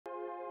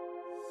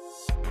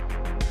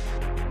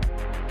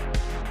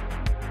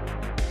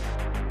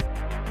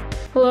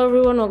Hello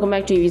everyone, welcome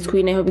back to EV's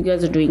Queen. I hope you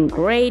guys are doing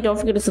great. Don't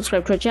forget to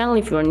subscribe to our channel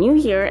if you are new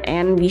here,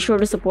 and be sure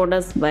to support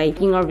us by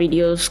liking our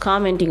videos,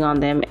 commenting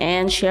on them,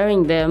 and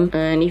sharing them.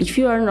 And if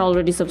you aren't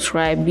already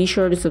subscribed, be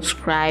sure to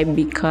subscribe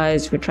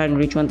because we're trying to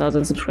reach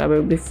 1,000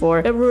 subscribers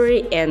before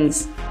February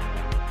ends.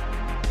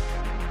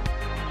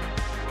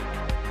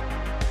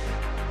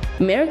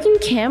 American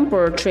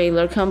camper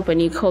trailer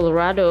company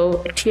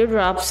Colorado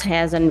Teardrops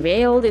has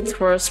unveiled its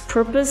first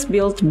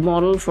purpose-built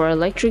model for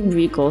electric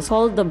vehicles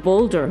called the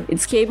Boulder.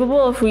 It's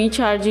capable of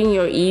recharging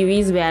your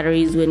EV's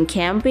batteries when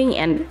camping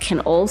and can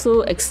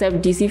also accept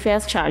DC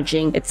fast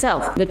charging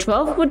itself. The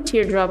 12-foot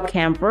Teardrop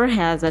camper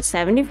has a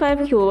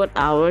 75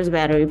 kWh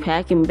battery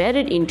pack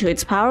embedded into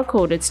its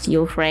power-coated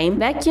steel frame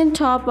that can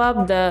top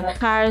up the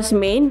car's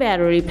main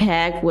battery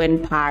pack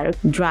when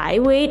parked. Dry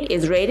weight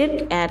is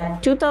rated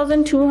at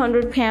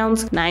 2,200 pounds,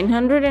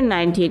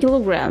 990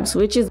 kilograms,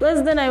 which is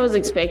less than I was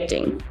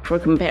expecting. For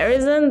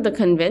comparison, the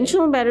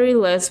conventional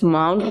battery-less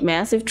mount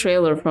massive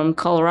trailer from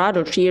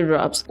Colorado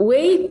Teardrops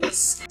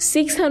weighs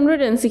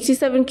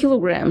 667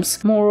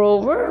 kilograms.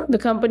 Moreover, the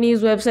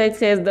company's website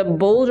says the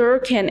Boulder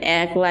can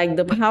act like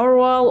the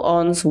Powerwall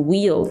on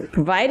wheels,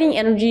 providing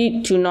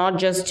energy to not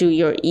just to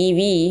your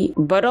EV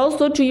but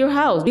also to your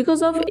house.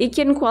 Because of it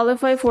can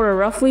qualify for a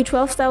roughly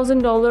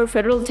 $12,000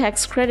 federal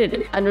tax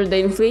credit under the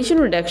Inflation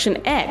Reduction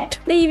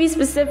Act. The EV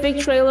specific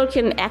trailer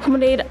can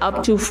accommodate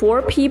up to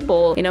 4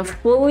 people in a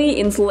fully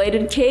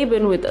insulated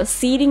cabin with a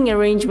seating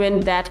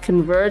arrangement that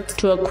converts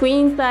to a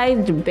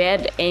queen-sized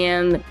bed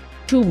and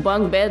 2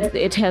 bunk beds.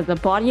 It has a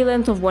body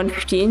length of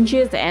 150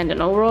 inches and an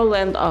overall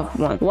length of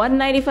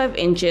 195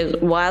 inches,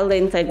 while the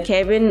inside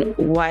cabin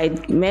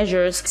wide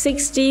measures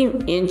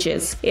 60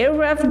 inches.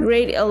 Aircraft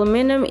grade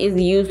aluminum is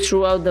used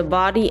throughout the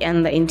body,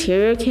 and the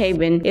interior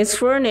cabin is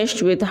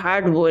furnished with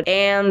hardwood,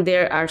 and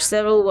there are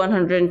several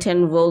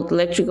 110-volt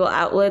electrical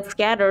outlets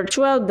scattered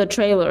throughout the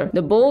trailer.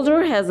 The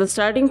Boulder has a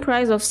starting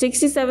price of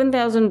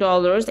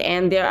 $67,000,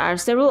 and there are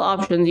several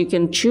options you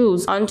can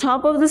choose on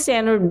top of the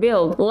standard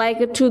build, like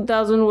a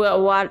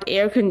 2,000 watt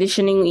air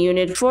conditioning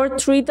unit for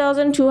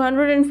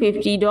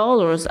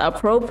 $3,250, a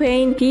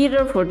propane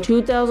heater for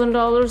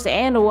 $2,000,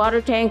 and a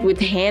water tank with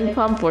hand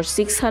pump for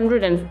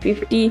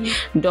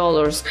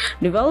 $650.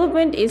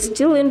 Development is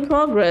still in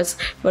progress,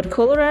 but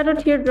Colorado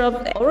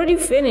Teardrops already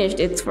finished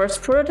its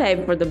first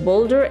prototype for the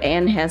Boulder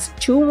and has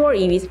 2 more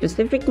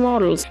EV-specific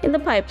models in the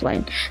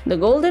pipeline. The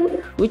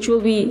Golden, which will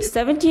be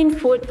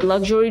 17-foot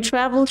luxury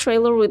travel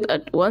trailer with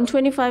a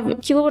 125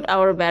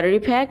 kWh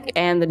battery pack,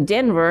 and the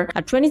Denver,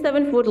 a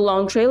 27-foot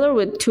long trailer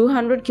with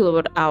 200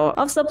 kWh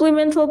of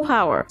supplemental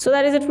power. So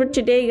that is it for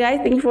today, guys.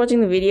 Thank you for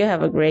watching the video.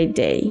 Have a great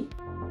day.